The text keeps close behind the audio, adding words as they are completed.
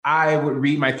I would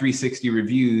read my 360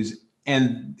 reviews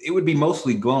and it would be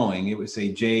mostly glowing. It would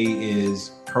say Jay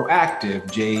is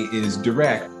proactive, Jay is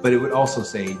direct, but it would also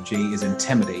say Jay is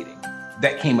intimidating.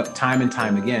 That came up time and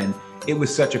time again. It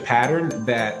was such a pattern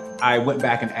that I went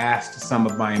back and asked some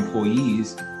of my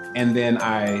employees, and then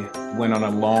I went on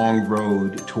a long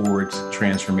road towards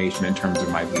transformation in terms of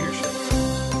my leadership.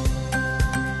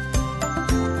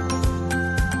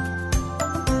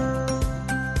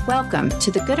 Welcome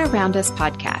to the Good Around Us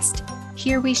podcast.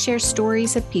 Here we share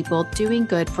stories of people doing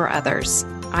good for others.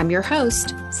 I'm your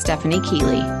host, Stephanie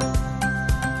Keeley.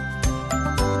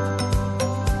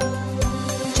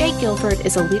 Jay Guilford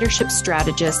is a leadership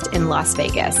strategist in Las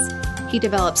Vegas. He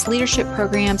develops leadership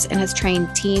programs and has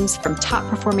trained teams from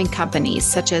top-performing companies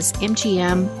such as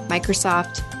MGM,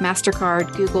 Microsoft,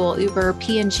 MasterCard, Google, Uber,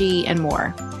 P&G, and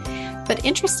more. But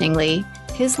interestingly,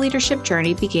 his leadership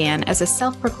journey began as a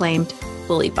self-proclaimed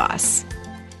bully boss.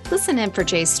 Listen in for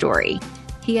Jay's story.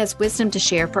 He has wisdom to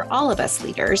share for all of us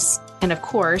leaders. And of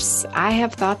course, I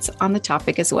have thoughts on the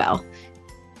topic as well.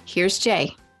 Here's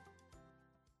Jay.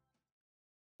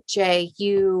 Jay,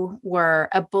 you were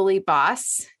a bully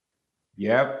boss.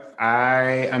 Yep,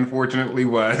 I unfortunately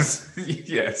was.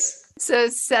 Yes. So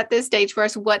set the stage for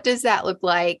us. What does that look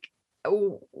like?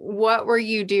 What were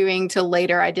you doing to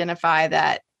later identify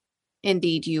that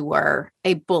indeed you were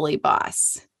a bully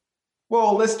boss?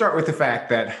 Well, let's start with the fact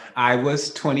that I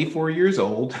was 24 years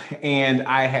old and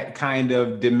I had kind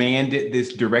of demanded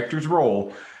this director's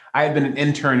role. I had been an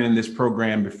intern in this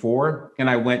program before, and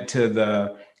I went to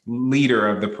the leader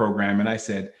of the program and I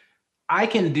said, I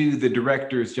can do the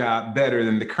director's job better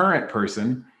than the current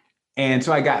person. And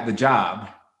so I got the job.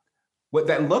 What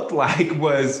that looked like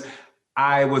was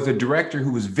I was a director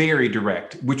who was very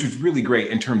direct, which was really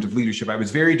great in terms of leadership. I was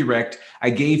very direct. I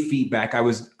gave feedback. I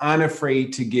was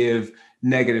unafraid to give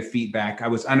negative feedback. I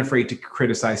was unafraid to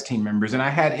criticize team members. And I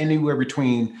had anywhere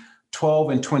between 12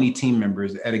 and 20 team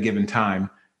members at a given time.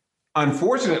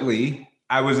 Unfortunately,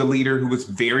 I was a leader who was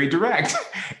very direct,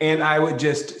 and I would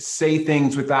just say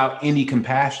things without any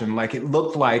compassion. Like it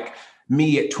looked like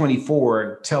me at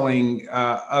 24 telling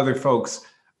other folks,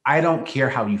 I don't care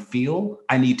how you feel.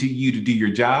 I need you to do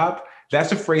your job.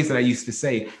 That's a phrase that I used to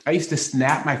say. I used to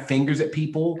snap my fingers at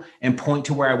people and point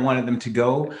to where I wanted them to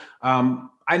go.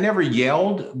 I never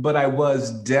yelled, but I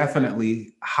was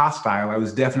definitely hostile. I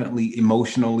was definitely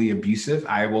emotionally abusive.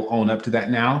 I will own up to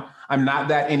that now. I'm not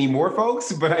that anymore,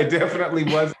 folks, but I definitely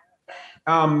was.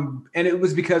 And it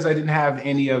was because I didn't have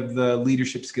any of the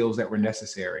leadership skills that were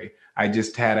necessary. I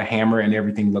just had a hammer and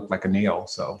everything looked like a nail.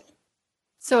 So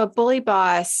a bully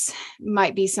boss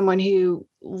might be someone who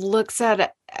looks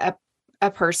at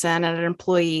a person and an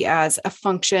employee as a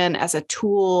function, as a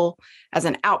tool, as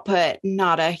an output,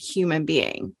 not a human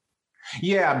being.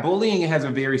 Yeah, bullying has a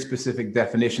very specific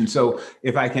definition. So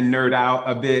if I can nerd out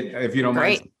a bit, if you don't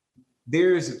mind.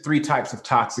 There's three types of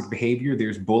toxic behavior.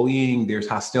 There's bullying, there's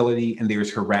hostility, and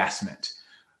there's harassment.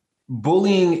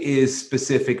 Bullying is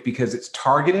specific because it's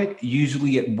targeted,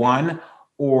 usually at one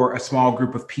or a small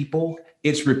group of people.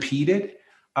 It's repeated,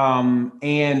 and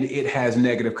it has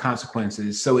negative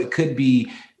consequences. So it could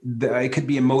be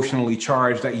emotionally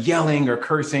charged, like yelling or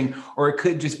cursing, or it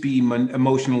could just be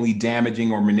emotionally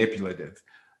damaging or manipulative.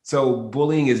 So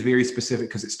bullying is very specific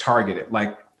because it's targeted.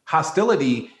 Like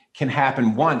hostility can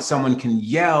happen once. Someone can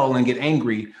yell and get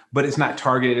angry, but it's not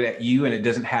targeted at you and it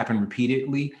doesn't happen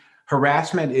repeatedly.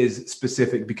 Harassment is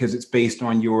specific because it's based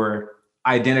on your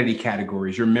identity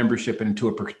categories, your membership into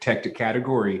a protected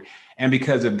category. And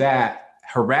because of that,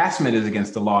 harassment is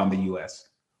against the law in the US.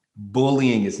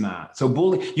 Bullying is not.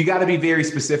 So you got to be very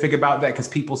specific about that because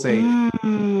people say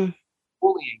bullying.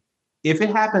 If it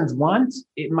happens once,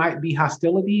 it might be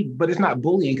hostility, but it's not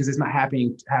bullying because it's not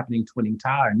happening 20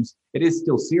 times. It is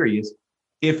still serious.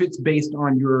 If it's based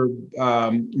on your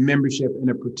membership in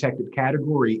a protected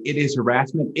category, it is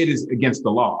harassment. It is against the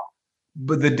law.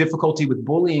 But the difficulty with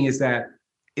bullying is that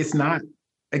it's not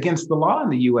against the law in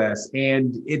the US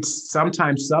and it's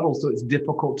sometimes subtle, so it's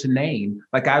difficult to name.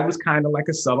 Like I was kind of like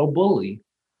a subtle bully,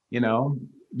 you know?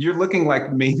 You're looking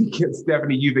like maybe,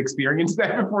 Stephanie, you've experienced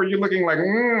that before. You're looking like,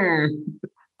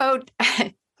 Oh,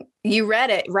 you read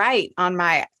it right on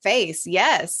my face.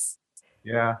 Yes.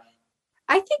 Yeah.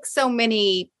 I think so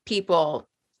many people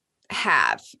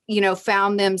have,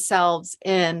 found themselves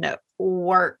in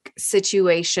work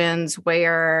situations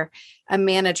where a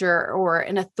manager or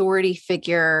an authority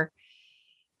figure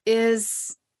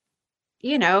is,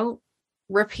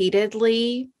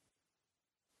 repeatedly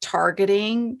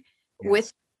targeting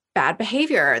with bad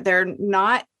behavior. They're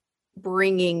not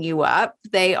bringing you up.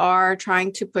 They are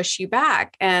trying to push you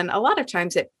back. And a lot of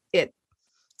times it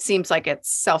seems like it's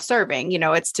self-serving,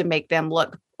 it's to make them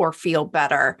look or feel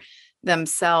better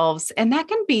themselves. And that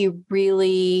can be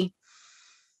really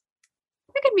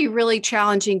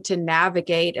challenging to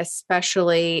navigate,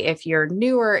 especially if you're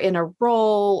newer in a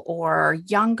role or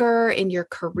younger in your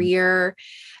career.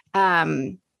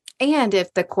 And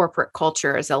if the corporate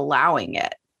culture is allowing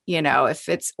it, if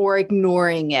it's, or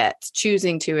ignoring it,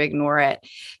 choosing to ignore it.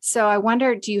 So I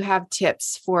wonder, do you have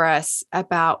tips for us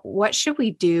about what should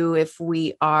we do if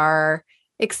we are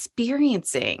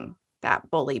experiencing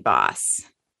that bully boss?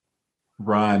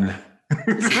 Run.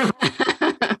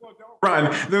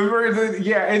 Run.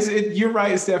 You're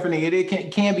right, Stephanie.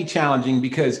 It can be challenging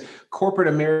because corporate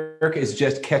America is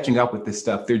just catching up with this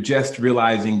stuff. They're just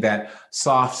realizing that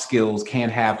soft skills can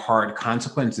have hard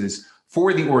consequences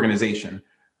for the organization.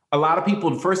 A lot of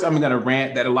people, first, I'm going to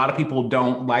rant that a lot of people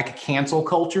don't like cancel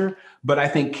culture, but I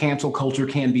think cancel culture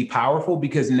can be powerful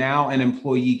because now an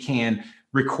employee can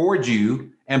record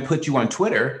you and put you on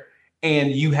Twitter,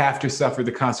 and you have to suffer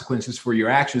the consequences for your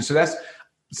actions.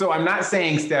 So I'm not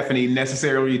saying, Stephanie,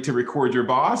 necessarily to record your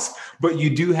boss, but you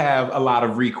do have a lot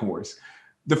of recourse.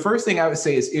 The first thing I would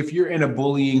say is if you're in a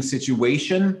bullying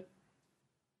situation,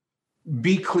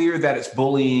 be clear that it's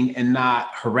bullying and not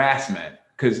harassment.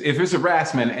 Because if it's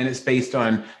harassment and it's based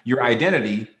on your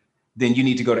identity, then you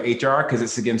need to go to HR because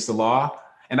it's against the law.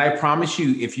 And I promise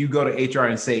you, if you go to HR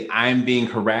and say, I'm being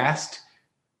harassed,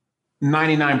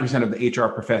 99% of the HR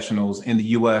professionals in the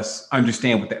US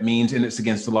understand what that means and it's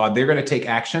against the law. They're going to take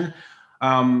action.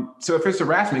 So if it's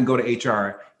harassment, go to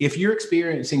HR. If you're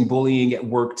experiencing bullying at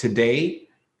work today,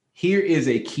 here is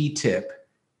a key tip.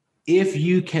 If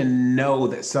you can know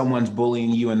that someone's bullying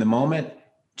you in the moment,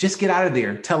 just get out of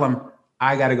there. Tell them,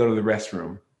 I got to go to the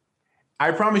restroom. I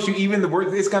promise you, even the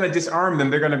word, it's going to disarm them.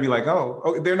 They're going to be like,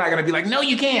 oh, they're not going to be like, no,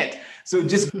 you can't. So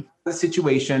just the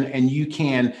situation, and you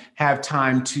can have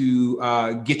time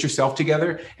to get yourself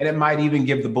together. And it might even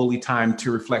give the bully time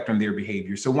to reflect on their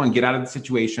behavior. So one, get out of the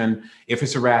situation. If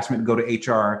it's harassment, go to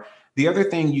HR. The other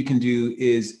thing you can do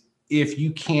is if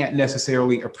you can't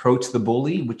necessarily approach the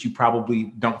bully, which you probably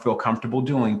don't feel comfortable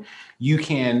doing, you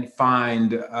can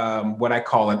find what I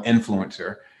call an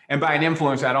influencer. And by an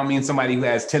influencer, I don't mean somebody who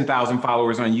has 10,000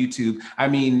 followers on YouTube. I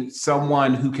mean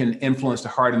someone who can influence the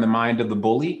heart and the mind of the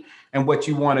bully. And what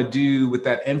you want to do with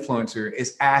that influencer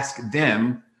is ask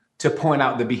them to point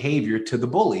out the behavior to the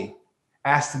bully.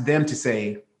 Ask them to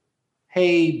say,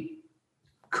 hey,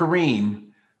 Kareem,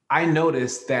 I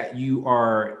noticed that you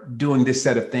are doing this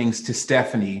set of things to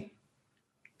Stephanie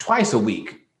twice a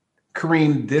week.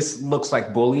 Kareem, this looks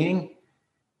like bullying.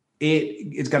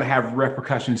 It's going to have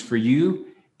repercussions for you.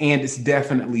 And it's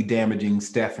definitely damaging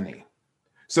Stephanie.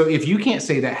 So if you can't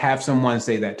say that, have someone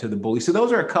say that to the bully. So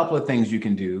those are a couple of things you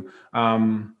can do.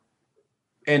 And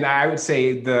I would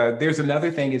say there's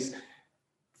another thing is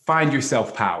find your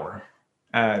self-power.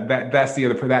 That's the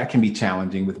other, that can be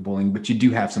challenging with bullying, but you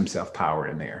do have some self-power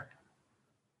in there.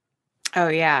 Oh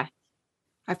yeah.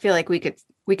 I feel like we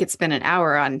could spend an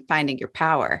hour on finding your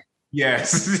power.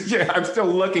 Yes. Yeah. I'm still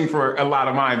looking for a lot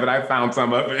of mine, but I found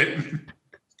some of it.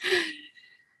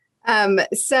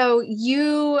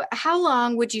 So how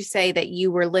long would you say that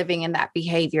you were living in that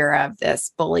behavior of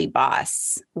this bully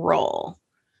boss role?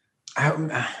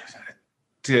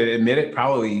 To admit it,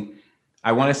 probably,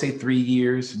 I want to say 3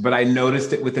 years, but I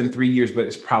noticed it within 3 years, but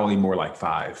it's probably more like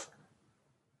 5.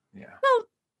 Yeah. Well,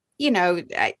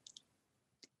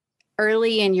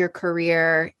 early in your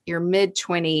career, your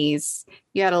mid-20s,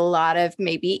 you had a lot of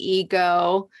maybe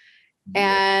ego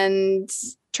and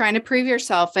trying to prove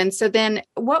yourself. And so then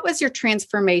what was your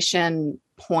transformation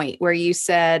point where you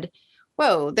said,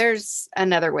 whoa, there's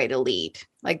another way to lead.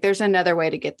 Like there's another way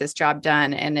to get this job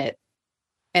done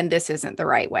and this isn't the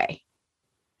right way?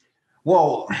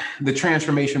 Well, the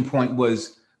transformation point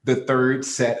was the third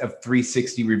set of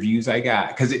 360 reviews I got,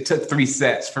 because it took 3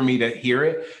 sets for me to hear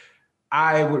it.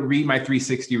 I would read my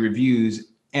 360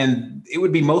 reviews and it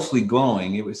would be mostly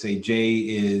glowing. It would say, Jay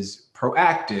is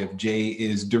proactive, Jay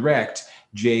is direct,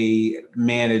 Jay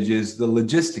manages the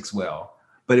logistics well,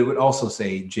 but it would also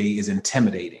say Jay is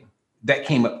intimidating. That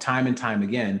came up time and time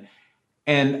again.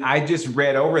 And I just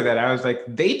read over that. I was like,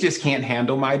 they just can't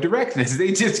handle my directness.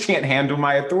 They just can't handle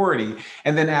my authority.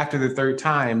 And then after the third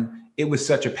time, it was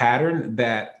such a pattern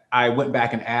that I went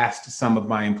back and asked some of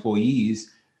my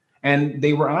employees, and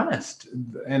they were honest.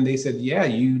 And they said, yeah,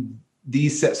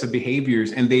 these sets of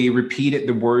behaviors, and they repeated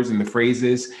the words and the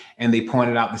phrases, and they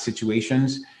pointed out the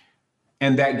situations.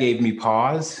 And that gave me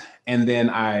pause. And then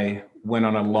I went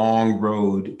on a long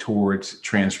road towards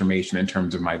transformation in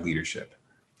terms of my leadership.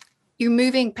 You're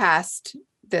moving past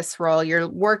this role. You're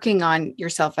working on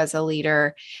yourself as a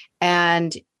leader,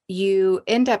 and you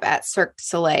end up at Cirque du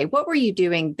Soleil. What were you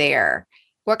doing there?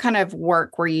 What kind of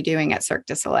work were you doing at Cirque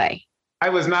du Soleil? I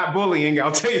was not bullying,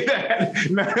 I'll tell you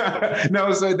that.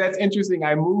 No, so that's interesting.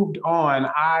 I moved on.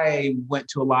 I went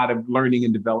to a lot of learning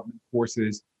and development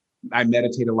courses. I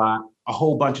meditate a lot, a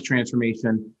whole bunch of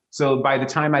transformation. So by the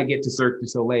time I get to Cirque du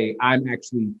Soleil, I'm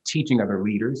actually teaching other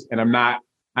leaders, and I'm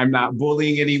not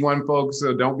bullying anyone, folks.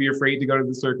 So don't be afraid to go to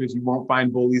the circus. You won't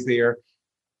find bullies there.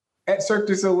 At Cirque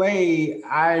du Soleil,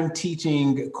 I'm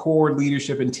teaching core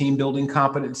leadership and team building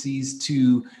competencies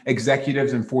to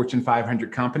executives in Fortune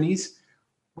 500 companies.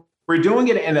 We're doing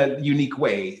it in a unique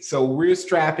way. So we're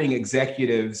strapping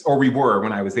executives, or we were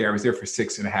when I was there for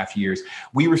 6.5 years.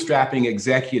 We were strapping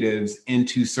executives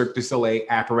into Cirque du Soleil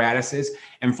apparatuses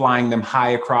and flying them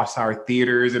high across our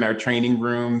theaters and our training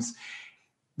rooms.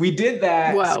 We did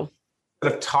that. Wow.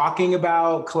 Of talking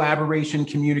about collaboration,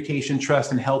 communication,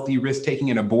 trust, and healthy risk taking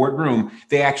in a boardroom,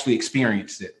 they actually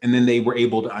experienced it, and then they were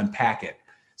able to unpack it.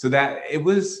 So that it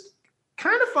was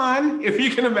kind of fun, if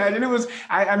you can imagine. It was,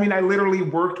 I mean, I literally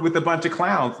worked with a bunch of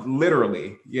clowns,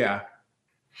 literally. Yeah.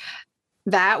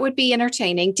 That would be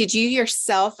entertaining. Did you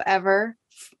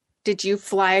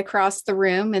fly across the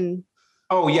room and?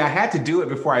 Oh yeah, I had to do it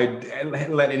before I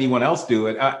let anyone else do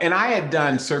it. And I had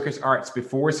done circus arts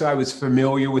before, so I was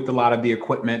familiar with a lot of the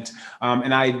equipment.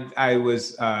 And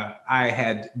I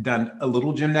had done a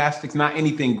little gymnastics, not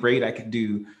anything great. I could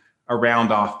do a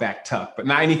round off back tuck, but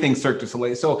not anything Cirque du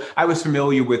Soleil. So I was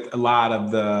familiar with a lot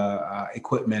of the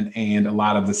equipment and a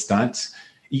lot of the stunts.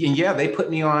 And yeah, they put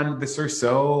me on the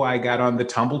Sursaut. I got on the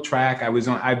tumble track.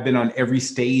 I've been on every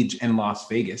stage in Las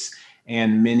Vegas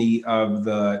and many of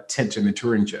the tent and the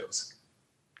touring shows.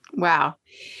 Wow.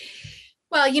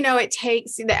 Well, it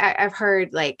takes, I've heard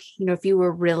if you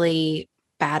were really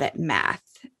bad at math,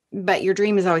 but your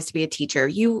dream is always to be a teacher,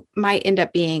 you might end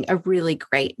up being a really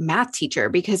great math teacher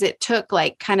because it took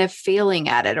kind of failing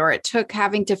at it, or it took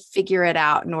having to figure it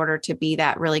out in order to be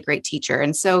that really great teacher.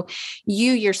 And so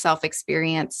you yourself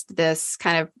experienced this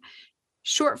kind of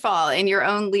shortfall in your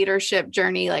own leadership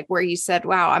journey, where you said,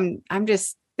 wow,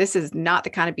 this is not the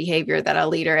kind of behavior that a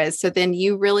leader is. So then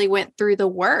you really went through the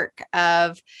work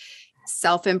of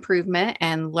self-improvement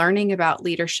and learning about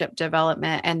leadership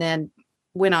development, and then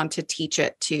went on to teach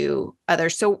it to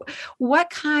others. So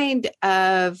what kind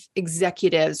of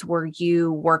executives were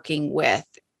you working with,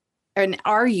 and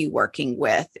are you working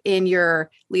with in your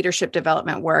leadership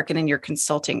development work and in your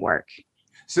consulting work?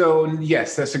 So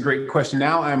yes, that's a great question.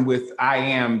 Now I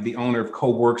am the owner of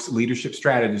CoWorks Leadership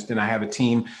Strategist, and I have a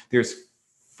team. There's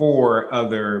 4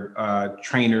 other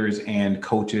trainers and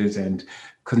coaches and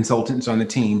consultants on the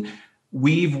team.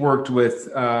 We've worked with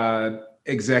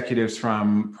executives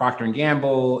from Procter &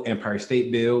 Gamble, Empire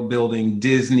State Building,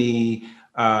 Disney,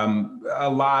 a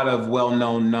lot of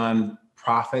well-known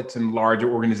nonprofits and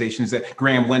larger organizations. That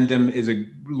Graham Wyndham is a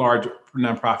large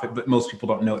nonprofit, but most people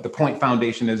don't know it. The Point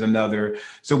Foundation is another.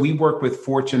 So we work with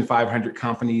Fortune 500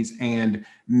 companies and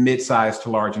mid-sized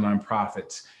to large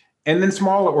nonprofits, and then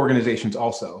smaller organizations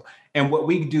also. And what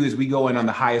we do is we go in on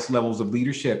the highest levels of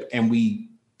leadership, and we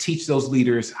teach those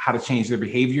leaders how to change their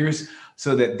behaviors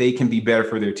so that they can be better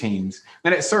for their teams.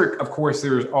 And at Cirque, of course,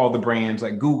 there's all the brands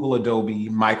like Google, Adobe,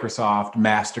 Microsoft,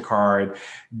 MasterCard,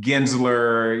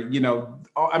 Gensler,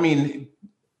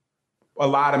 a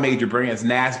lot of major brands.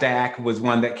 NASDAQ was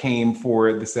one that came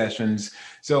for the sessions.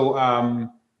 So,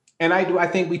 and I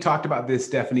think we talked about this,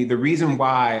 Stephanie. The reason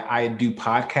why I do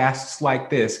podcasts like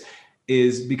this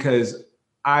is because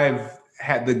I've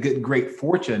had the great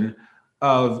fortune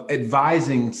of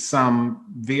advising some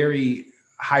very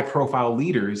high-profile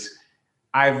leaders.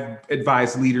 I've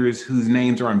advised leaders whose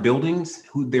names are on buildings,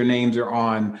 their names are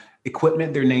on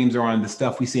equipment, their names are on the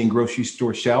stuff we see in grocery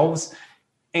store shelves.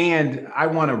 And I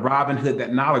want to Robin Hood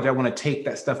that knowledge. I want to take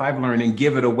that stuff I've learned and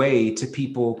give it away to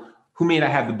people who may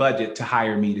not have the budget to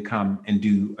hire me to come and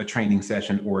do a training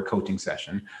session or a coaching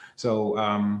session.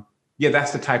 So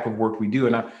that's the type of work we do.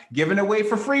 And I'm giving it away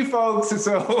for free, folks.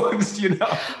 So,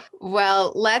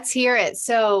 Well, let's hear it.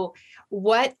 So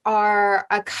what are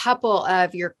a couple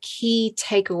of your key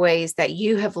takeaways that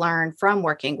you have learned from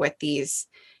working with these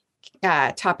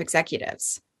top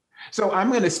executives? So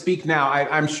I'm going to speak now.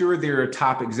 I'm sure there are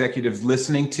top executives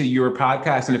listening to your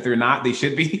podcast, and if they're not, they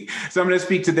should be. So I'm going to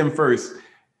speak to them first.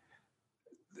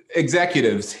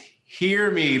 Executives,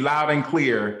 hear me loud and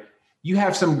clear. You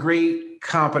have some great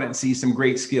competencies, some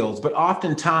great skills, but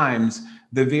oftentimes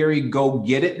the very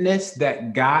go-get-itness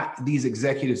that got these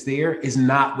executives there is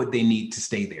not what they need to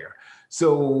stay there.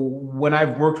 So when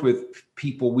I've worked with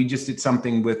people, we just did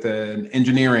something with an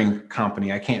engineering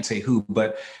company. I can't say who,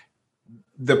 but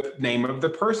the name of the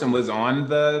person was on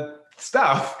the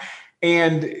stuff.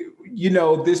 And,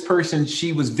 this person,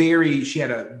 she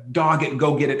had a dogged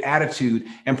go get it attitude.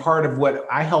 And part of what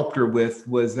I helped her with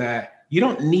was that you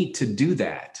don't need to do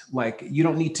that. Like, you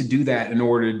don't need to do that in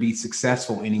order to be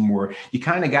successful anymore. You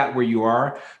kind of got where you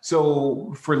are.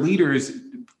 So for leaders,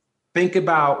 think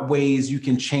about ways you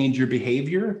can change your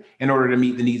behavior in order to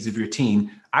meet the needs of your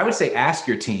team. I would say, ask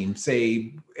your team,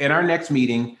 say, in our next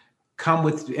meeting,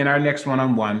 in our next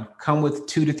one-on-one, come with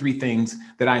 2 to 3 things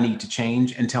that I need to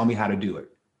change and tell me how to do it.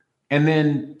 And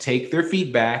then take their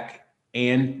feedback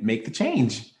and make the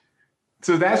change.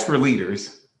 So that's for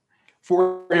leaders.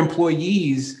 For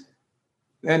employees,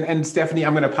 and Stephanie,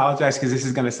 I'm going to apologize because this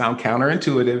is going to sound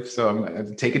counterintuitive. So I'm going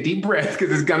to take a deep breath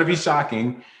because it's going to be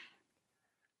shocking.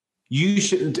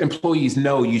 Employees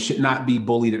know you should not be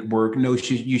bullied at work. No,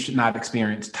 you should not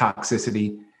experience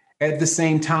toxicity. At the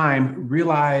same time,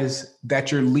 realize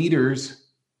that your leaders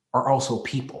are also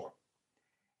people.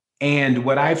 And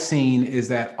what I've seen is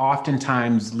that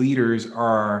oftentimes leaders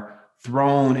are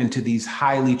thrown into these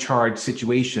highly charged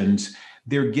situations.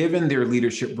 They're given their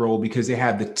leadership role because they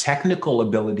have the technical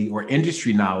ability or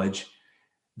industry knowledge.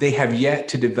 They have yet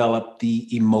to develop the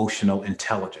emotional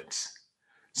intelligence.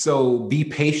 So be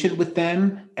patient with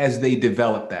them as they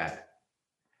develop that.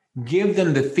 Give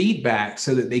them the feedback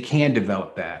so that they can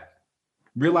develop that.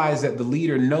 Realize that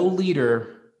no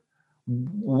leader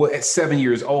at 7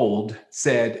 years old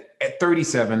said, at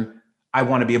 37, I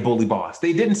want to be a bully boss.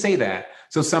 They didn't say that.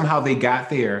 So somehow they got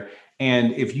there.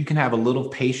 And if you can have a little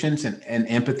patience and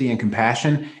empathy and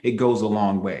compassion, it goes a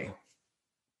long way.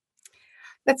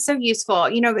 That's so useful.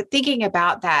 Thinking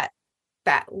about that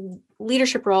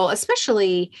leadership role,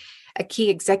 especially a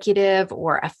key executive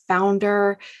or a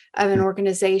founder of an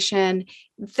organization,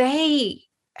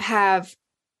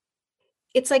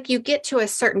 it's like you get to a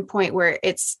certain point where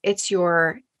it's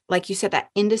your, like you said, that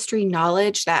industry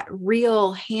knowledge, that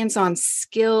real hands-on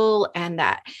skill, and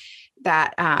that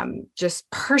just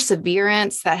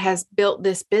perseverance that has built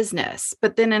this business.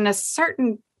 But then in a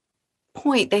certain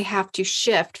point, they have to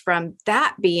shift from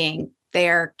that being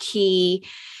their key,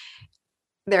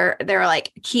 their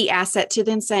like key asset, to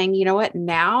then saying, you know what,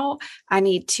 now I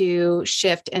need to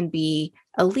shift and be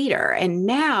a leader. And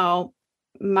now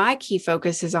my key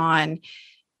focus is on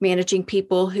managing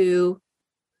people who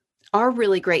are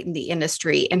really great in the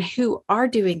industry and who are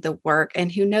doing the work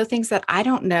and who know things that I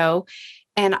don't know.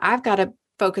 And I've got to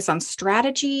focus on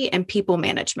strategy and people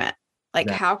management. Like,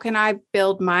 how can I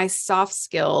build my soft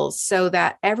skills so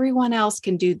that everyone else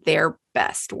can do their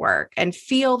best work and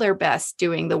feel their best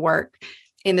doing the work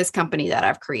in this company that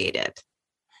I've created?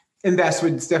 And that's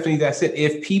what, Stephanie, that's it.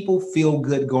 If people feel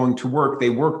good going to work, they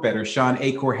work better. Sean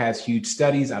Acor has huge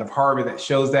studies out of Harvard that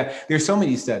shows that. There's so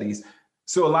many studies.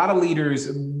 So a lot of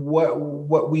leaders,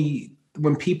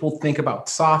 when people think about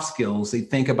soft skills, they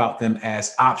think about them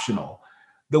as optional.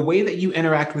 The way that you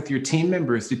interact with your team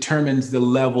members determines the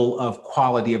level of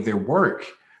quality of their work.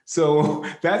 So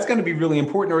that's going to be really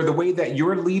important. Or the way that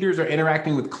your leaders are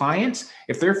interacting with clients,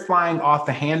 if they're flying off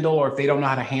the handle, or if they don't know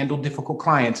how to handle difficult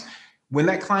clients, when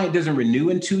that client doesn't renew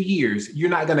in 2 years, you're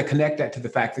not going to connect that to the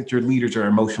fact that your leaders are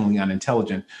emotionally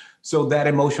unintelligent. So that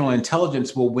emotional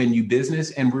intelligence will win you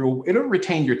business, and it'll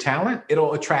retain your talent.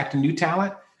 It'll attract new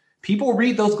talent. People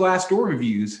read those Glassdoor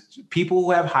reviews. People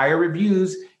who have higher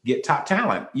reviews get top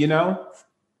talent,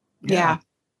 Yeah.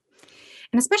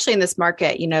 And especially in this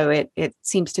market, it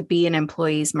seems to be an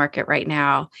employee's market right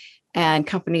now. And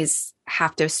companies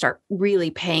have to start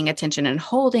really paying attention and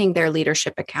holding their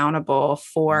leadership accountable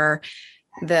for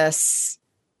this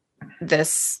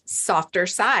softer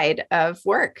side of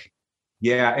work.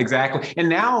 Yeah, exactly. And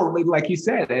now, like you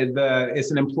said,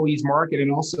 it's an employee's market.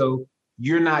 And also,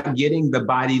 you're not getting the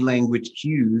body language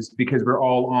cues because we're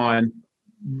all on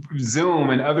Zoom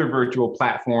and other virtual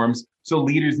platforms. So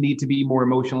leaders need to be more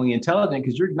emotionally intelligent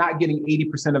because you're not getting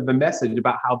 80% of the message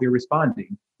about how they're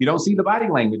responding. You don't see the body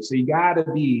language. So you got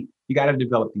to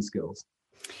develop these skills.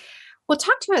 Well,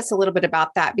 talk to us a little bit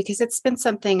about that, because it's been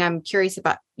something I'm curious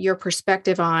about your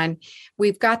perspective on.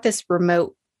 We've got this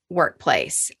remote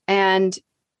workplace, and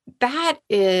that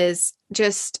is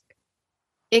just,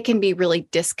 it can be really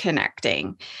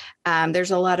disconnecting.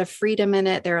 There's a lot of freedom in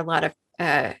it. There are a lot of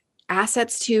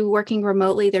assets to working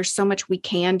remotely. There's so much we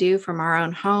can do from our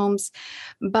own homes.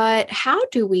 But how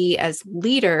do we, as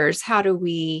leaders,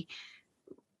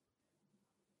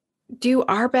 do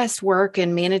our best work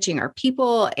in managing our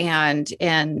people and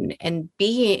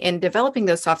developing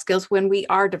those soft skills when we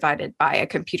are divided by a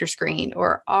computer screen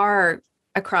or are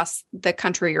across the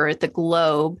country or the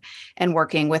globe and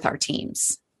working with our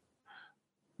teams?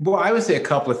 Well, I would say a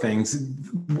couple of things.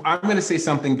 I'm going to say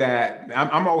something that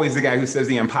I'm always the guy who says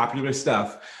the unpopular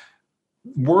stuff.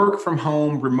 Work from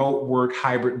home, remote work,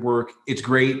 hybrid work, it's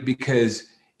great because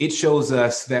it shows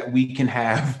us that we can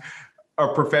have a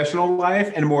professional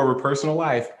life and more of a personal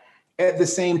life. At the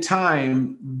same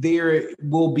time, there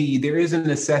is a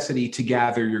necessity to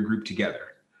gather your group together.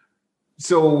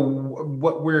 So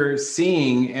what we're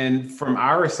seeing, and from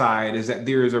our side, is that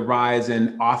there is a rise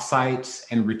in offsites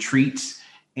and retreats,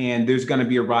 and there's going to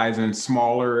be a rise in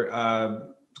smaller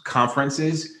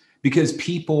conferences because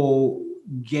people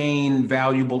gain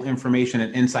valuable information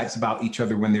and insights about each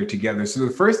other when they're together. So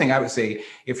the first thing I would say,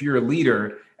 if you're a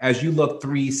leader, as you look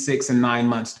 3, 6, and 9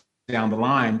 months down the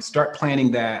line, start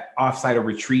planning that offsite or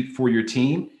retreat for your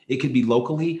team. It could be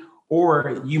locally,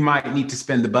 or you might need to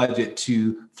spend the budget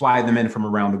to fly them in from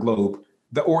around the globe.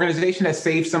 The organization has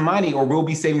saved some money or will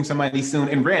be saving some money soon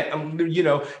in rent,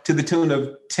 to the tune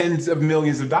of tens of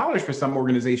millions of dollars for some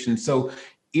organizations. So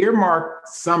earmark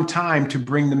some time to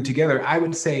bring them together. I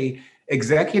would say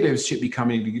executives should be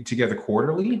coming together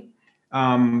quarterly.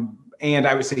 And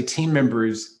I would say team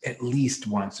members at least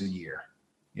once a year.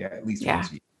 Yeah, at least once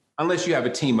a year. Unless you have a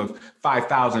team of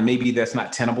 5,000, maybe that's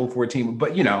not tenable for a team.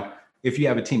 But, if you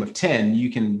have a team of 10,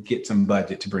 you can get some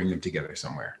budget to bring them together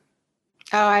somewhere.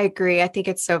 Oh, I agree. I think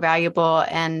it's so valuable.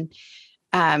 And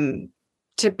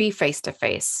to be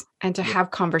face-to-face and to have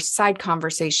side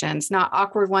conversations, not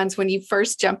awkward ones when you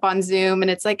first jump on Zoom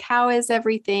and it's like, how is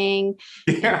everything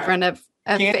in front of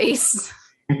a face?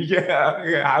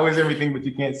 Yeah. How is everything, but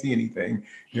you can't see anything.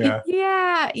 Yeah.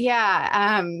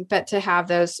 Yeah. But to have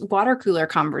those water cooler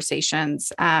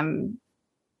conversations,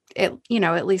 at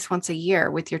least once a year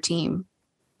with your team.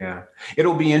 Yeah.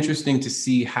 It'll be interesting to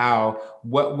see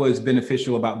what was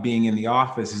beneficial about being in the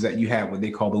office is that you had what they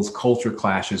call those culture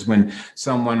clashes when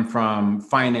someone from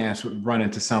finance would run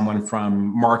into someone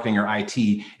from marketing or IT,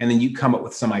 and then you come up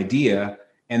with some idea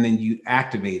and then you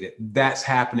activate it. That's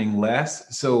happening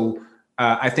less. So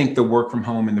I think the work from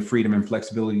home and the freedom and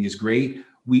flexibility is great.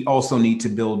 We also need to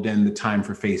build in the time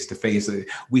for face-to-face.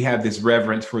 We have this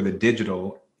reverence for the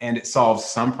digital, and it solves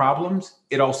some problems.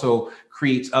 It also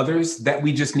creates others that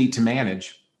we just need to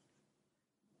manage.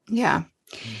 Yeah.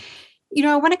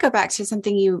 I want to go back to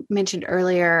something you mentioned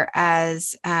earlier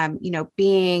as,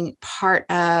 being part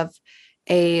of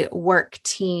a work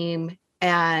team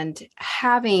and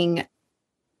having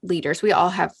leaders. We all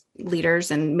have leaders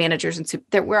and managers and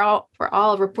that we're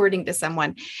all reporting to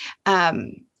someone.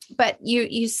 But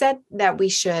you said that we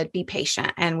should be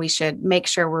patient and we should make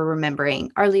sure we're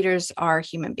remembering our leaders are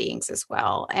human beings as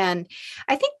well. And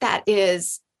I think that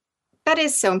is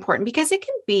so important because it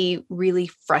can be really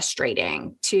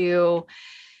frustrating to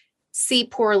see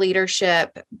poor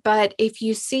leadership. But if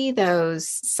you see those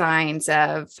signs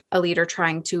of a leader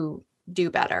trying to do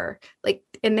better,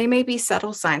 and they may be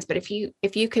subtle signs, but if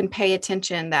you can pay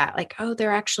attention that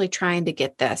they're actually trying to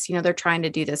get this, they're trying to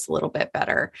do this a little bit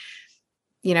better,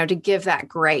 to give that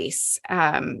grace.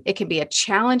 It can be a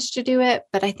challenge to do it,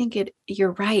 but I think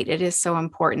you're right. It is so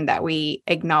important that we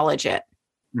acknowledge it.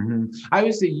 Mm-hmm. I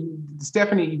would say,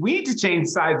 Stephanie, we need to change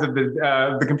sides of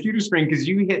the computer screen because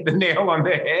you hit the nail on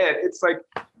the head. It's like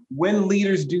when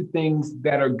leaders do things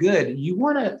that are good, you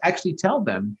want to actually tell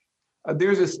them.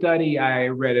 There's a study I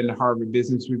read in the Harvard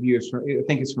Business Review. I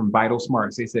think it's from Vital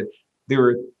Smarts. They said there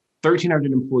were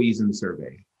 1,300 employees in the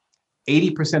survey.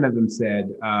 80% of them said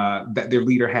that their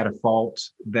leader had a fault,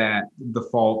 that the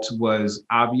fault was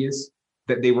obvious,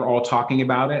 that they were all talking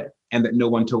about it, and that no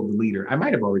one told the leader. I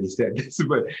might have already said this,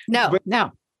 but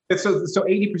no. So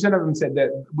 80% of them said that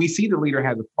we see the leader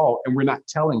has a fault and we're not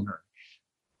telling her.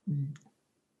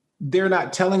 They're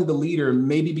not telling the leader,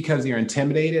 maybe because they're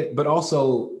intimidated, but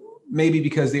also maybe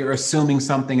because they're assuming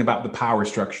something about the power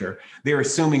structure. They're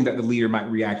assuming that the leader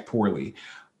might react poorly.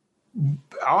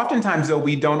 Oftentimes, though,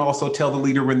 we don't also tell the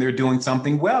leader when they're doing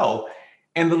something well.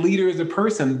 And the leader is a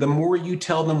person. The more you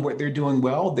tell them what they're doing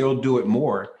well, they'll do it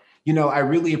more. I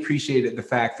really appreciated the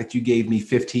fact that you gave me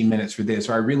 15 minutes for this,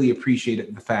 or I really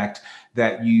appreciated the fact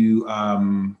that you,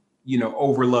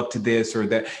 overlooked this, or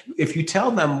that if you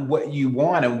tell them what you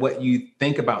want and what you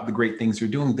think about the great things you're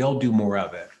doing, they'll do more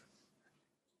of it.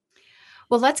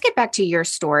 Well, let's get back to your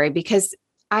story because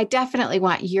I definitely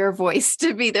want your voice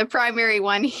to be the primary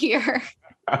one here.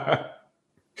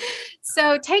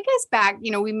 So take us back.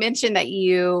 We mentioned that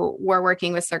you were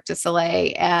working with Cirque du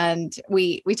Soleil, and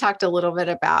we talked a little bit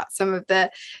about some of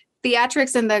the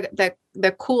theatrics and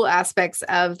the cool aspects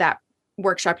of that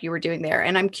workshop you were doing there.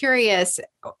 And I'm curious,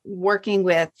 working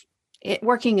with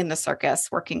working in the circus,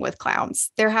 working with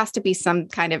clowns, there has to be some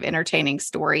kind of entertaining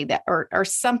story that, or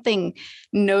something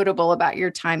notable about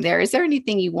your time there. Is there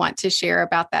anything you want to share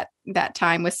about that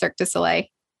time with Cirque du Soleil?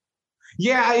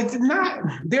 Yeah, it's not,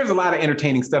 there's a lot of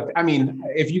entertaining stuff. I mean,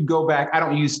 if you go back, I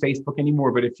don't use Facebook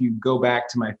anymore, but if you go back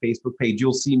to my Facebook page,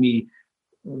 you'll see me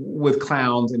with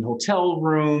clowns in hotel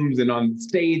rooms and on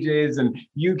stages, and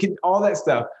you can, all that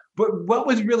stuff. But what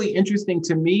was really interesting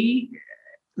to me,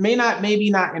 maybe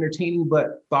not entertaining,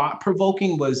 but thought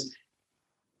provoking, was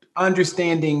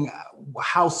understanding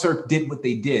how Cirque did what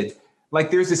they did. Like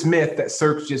there's this myth that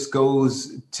Cirque just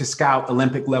goes to scout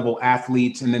Olympic level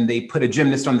athletes, and then they put a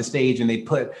gymnast on the stage and they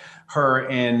put her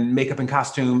in makeup and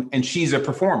costume and she's a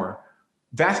performer.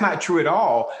 That's not true at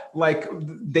all. Like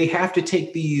they have to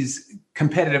take these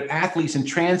competitive athletes and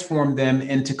transform them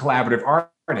into collaborative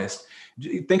artists.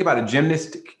 Think about a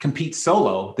gymnast competes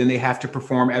solo, then they have to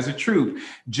perform as a troupe.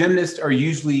 Gymnasts are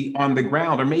usually on the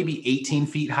ground or maybe 18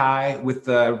 feet high with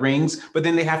the rings, but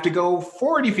then they have to go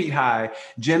 40 feet high.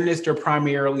 Gymnasts are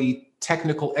primarily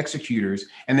technical executors,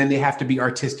 and then they have to be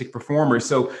artistic performers.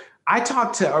 So I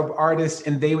talked to artists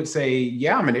and they would say,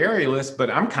 yeah, I'm an aerialist, but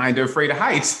I'm kind of afraid of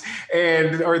heights.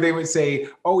 Or they would say,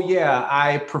 oh yeah,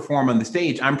 I perform on the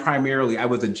stage. I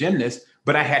was a gymnast,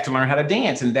 but I had to learn how to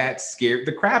dance, and that scared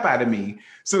the crap out of me.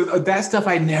 So that stuff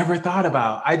I never thought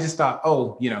about. I just thought,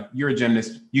 oh, you're a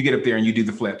gymnast, you get up there and you do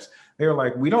the flips. They were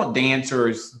like, we don't dance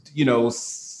or,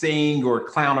 sing or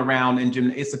clown around in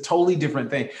gym. It's a totally different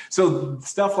thing. So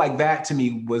stuff like that to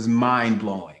me was mind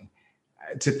blowing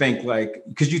to think, like,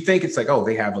 because you think it's like, oh,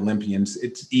 they have Olympians,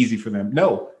 it's easy for them.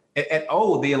 No,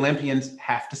 the Olympians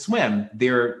have to swim.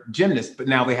 They're gymnasts, but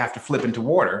now they have to flip into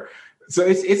water. So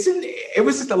it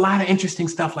was just a lot of interesting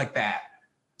stuff like that.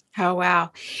 Oh,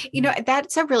 wow.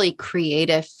 That's a really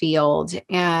creative field.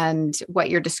 And what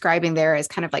you're describing there is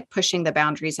kind of like pushing the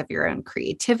boundaries of your own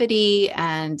creativity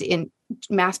and in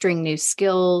mastering new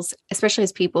skills, especially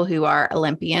as people who are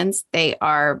Olympians. They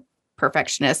are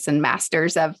perfectionists and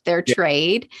masters of their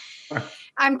trade.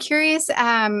 I'm curious,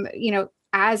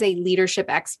 as a leadership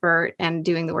expert and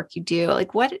doing the work you do,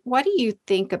 like what do you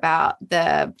think about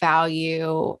the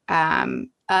value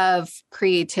of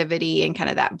creativity and kind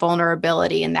of that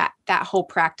vulnerability and that whole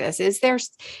practice? Is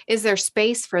there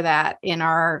space for that in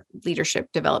our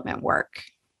leadership development work?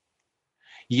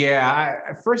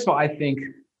 Yeah, first of all, I think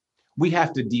we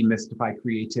have to demystify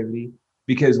creativity,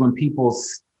 because when people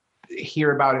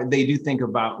hear about it, they do think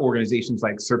about organizations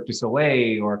like Cirque du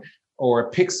Soleil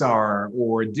or Pixar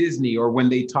or Disney, or when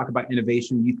they talk about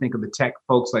innovation, you think of the tech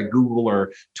folks like Google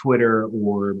or Twitter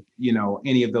or,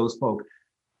 any of those folks.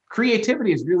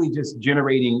 Creativity is really just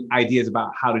generating ideas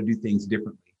about how to do things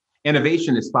differently.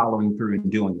 Innovation is following through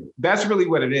and doing it. That's really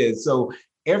what it is. So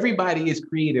everybody is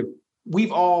creative.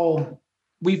 We've all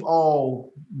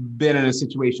been in a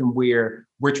situation where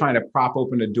we're trying to prop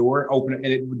open a door, and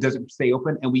it doesn't stay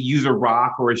open, and we use a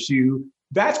rock or a shoe.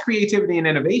 That's creativity and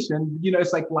innovation.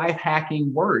 It's like life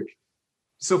hacking work.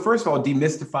 So first of all,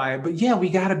 demystify it. But yeah, we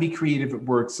got to be creative at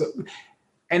work. So,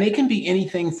 and it can be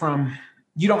anything from,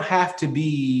 you don't have to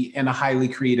be in a highly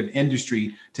creative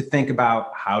industry to think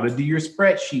about how to do your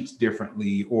spreadsheets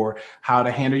differently, or how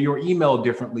to handle your email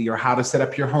differently, or how to set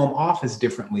up your home office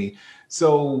differently.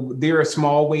 So there are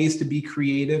small ways to be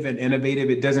creative and innovative.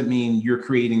 It doesn't mean you're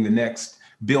creating the next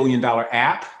billion-dollar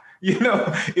app.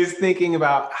 Is thinking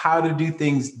about how to do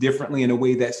things differently in a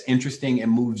way that's interesting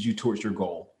and moves you towards your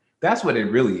goal. That's what it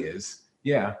really is.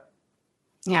 Yeah.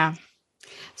 Yeah.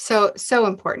 So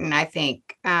important, I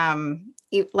think.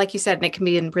 Like you said, and it can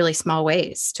be in really small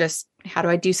ways. Just how do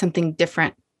I do something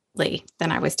differently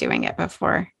than I was doing it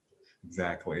before?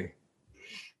 Exactly.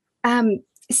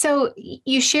 So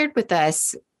you shared with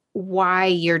us why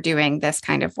you're doing this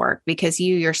kind of work, because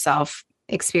you yourself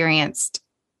experienced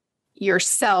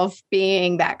yourself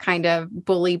being that kind of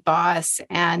bully boss,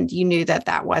 and you knew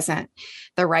that wasn't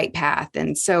the right path.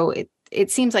 And so it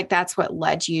seems like that's what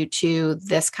led you to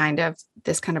this kind of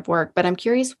work. But I'm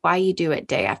curious why you do it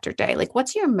day after day. Like,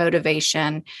 what's your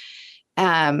motivation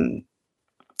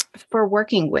for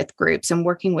working with groups and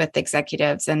working with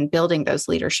executives and building those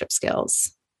leadership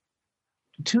skills?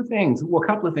 Two things. Well, a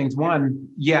couple of things. One,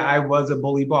 yeah, I was a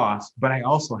bully boss, but I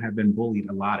also have been bullied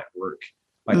a lot at work.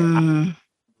 Like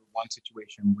one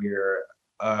situation where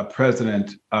a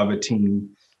president of a team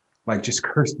just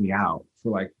cursed me out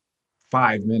for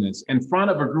 5 minutes in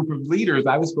front of a group of leaders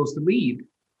I was supposed to lead.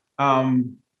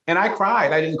 And I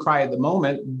cried. I didn't cry at the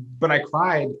moment, but I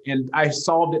cried, and I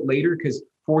solved it later because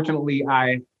fortunately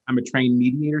I'm a trained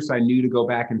mediator, so I knew to go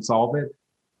back and solve it.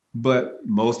 but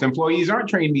most employees aren't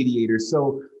trained mediators.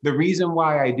 So the reason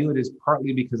why I do it is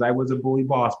partly because I was a bully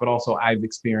boss, but also I've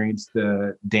experienced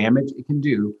the damage it can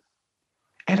do.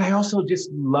 And I also just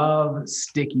love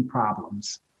sticky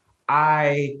problems.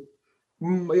 As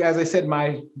I said,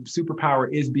 my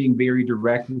superpower is being very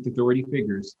direct with authority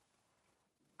figures.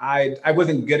 I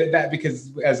wasn't good at that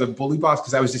because as a bully boss,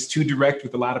 because I was just too direct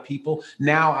with a lot of people.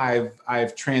 Now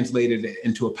I've translated it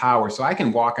into a power. So I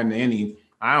can walk into any,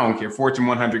 I don't care, Fortune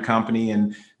 100 company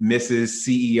and Mrs.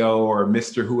 CEO or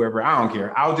Mr. whoever, I don't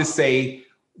care. I'll just say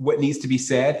what needs to be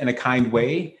said in a kind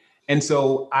way. And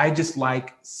so I just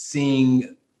like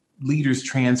seeing leaders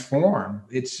transform.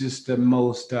 It's just the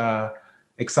most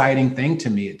exciting thing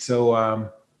to me. It's so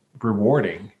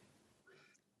rewarding.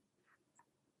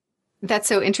 That's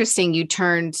so interesting. You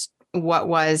turned what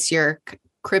was your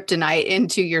kryptonite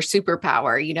into your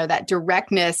superpower. You know, that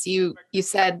directness. You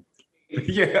said,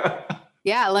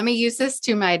 yeah, let me use this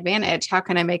to my advantage. How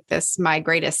can I make this my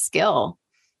greatest skill?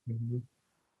 Mm-hmm.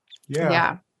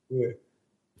 Yeah.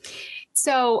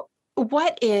 So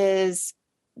what is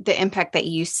the impact that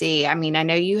you see? I mean, I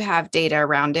know you have data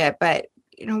around it, but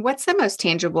you know, what's the most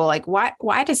tangible? Like,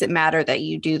 why does it matter that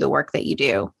you do the work that you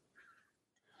do?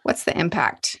 What's the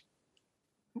impact?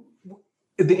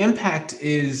 The impact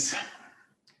is,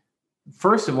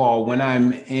 first of all, when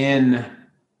I'm in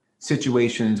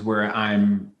situations where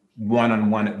I'm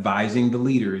one-on-one advising the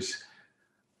leaders,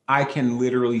 I can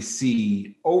literally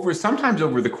see sometimes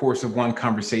over the course of one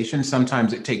conversation,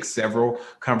 sometimes it takes several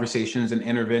conversations and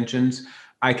interventions,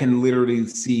 I can literally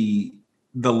see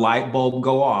the light bulb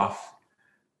go off.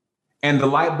 And the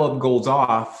light bulb goes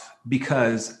off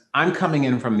because I'm coming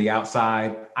in from the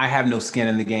outside. I have no skin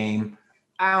in the game.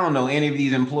 I don't know any of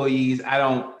these employees. I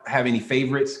don't have any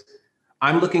favorites.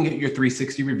 I'm looking at your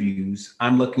 360 reviews.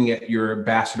 I'm looking at your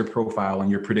ambassador profile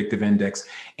and your predictive index.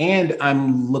 And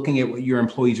I'm looking at what your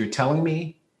employees are telling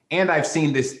me. And I've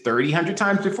seen this 100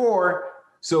 times before.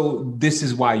 So this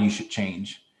is why you should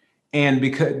change. And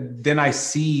because then I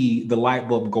see the light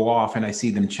bulb go off and I see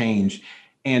them change.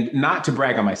 And not to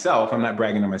brag on myself, I'm not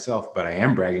bragging on myself, but I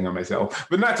am bragging on myself,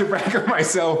 but not to brag on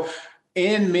myself.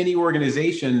 In many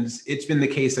organizations, it's been the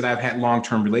case that I've had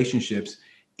long-term relationships.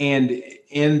 And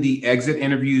in the exit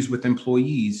interviews with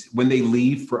employees, when they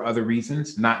leave for other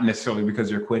reasons, not necessarily because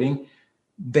they're quitting,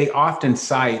 they often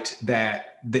cite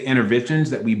that the interventions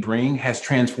that we bring has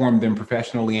transformed them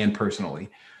professionally and personally.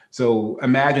 So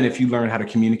imagine if you learn how to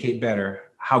communicate better,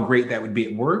 how great that would be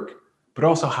at work, but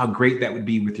also how great that would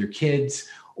be with your kids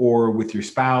or with your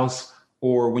spouse,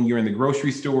 or when you're in the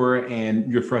grocery store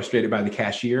and you're frustrated by the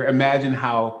cashier. Imagine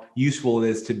how useful it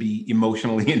is to be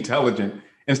emotionally intelligent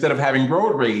instead of having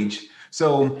road rage.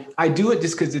 So I do it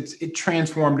just because it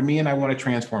transformed me and I want to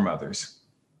transform others.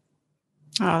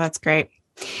 Oh, that's great.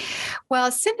 Well,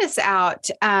 send us out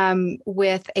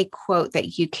with a quote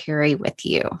that you carry with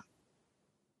you.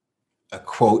 A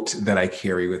quote that I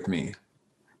carry with me.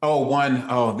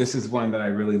 This is one that I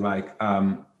really like.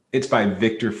 It's by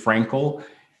Viktor Frankl.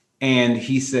 And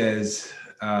he says,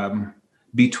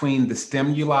 between the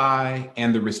stimuli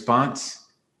and the response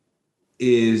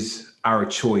is our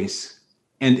choice.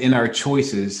 And in our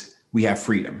choices, we have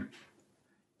freedom.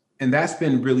 And that's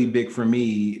been really big for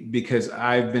me because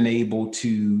I've been able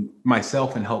to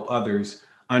myself and help others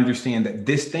understand that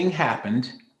this thing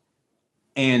happened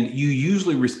and you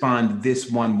usually respond this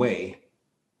one way.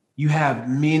 You have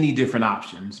many different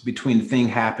options between the thing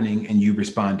happening and you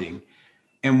responding.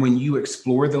 And when you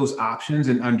explore those options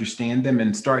and understand them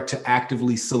and start to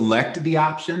actively select the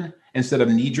option instead of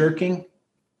knee-jerking,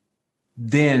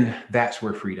 then that's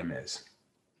where freedom is.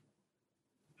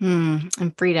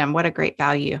 And freedom, what a great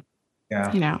value.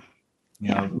 Yeah. You know.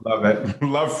 Yeah. Love it.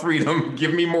 Love freedom.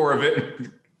 Give me more of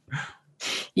it.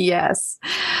 Yes.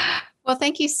 Well,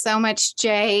 thank you so much,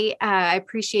 Jay. I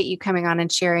appreciate you coming on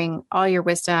and sharing all your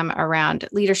wisdom around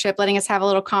leadership, letting us have a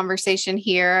little conversation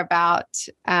here about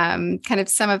kind of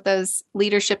some of those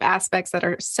leadership aspects that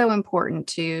are so important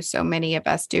to so many of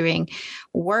us doing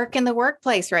work in the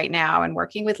workplace right now and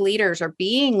working with leaders or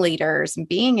being leaders and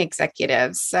being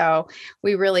executives. So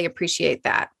we really appreciate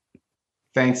that.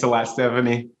 Thanks a lot,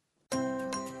 Stephanie.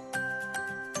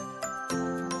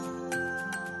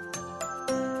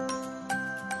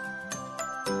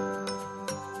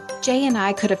 Jay and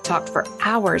I could have talked for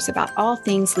hours about all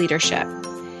things leadership.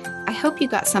 I hope you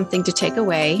got something to take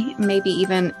away, maybe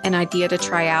even an idea to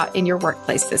try out in your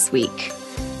workplace this week.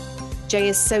 Jay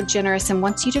is so generous and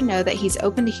wants you to know that he's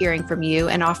open to hearing from you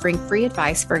and offering free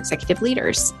advice for executive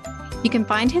leaders. You can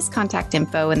find his contact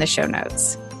info in the show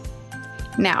notes.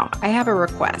 Now, I have a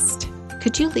request.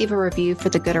 Could you leave a review for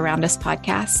the Good Around Us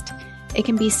podcast? It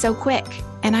can be so quick,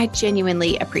 and I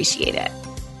genuinely appreciate it.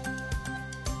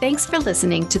 Thanks for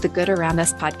listening to the Good Around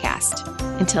Us podcast.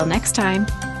 Until next time.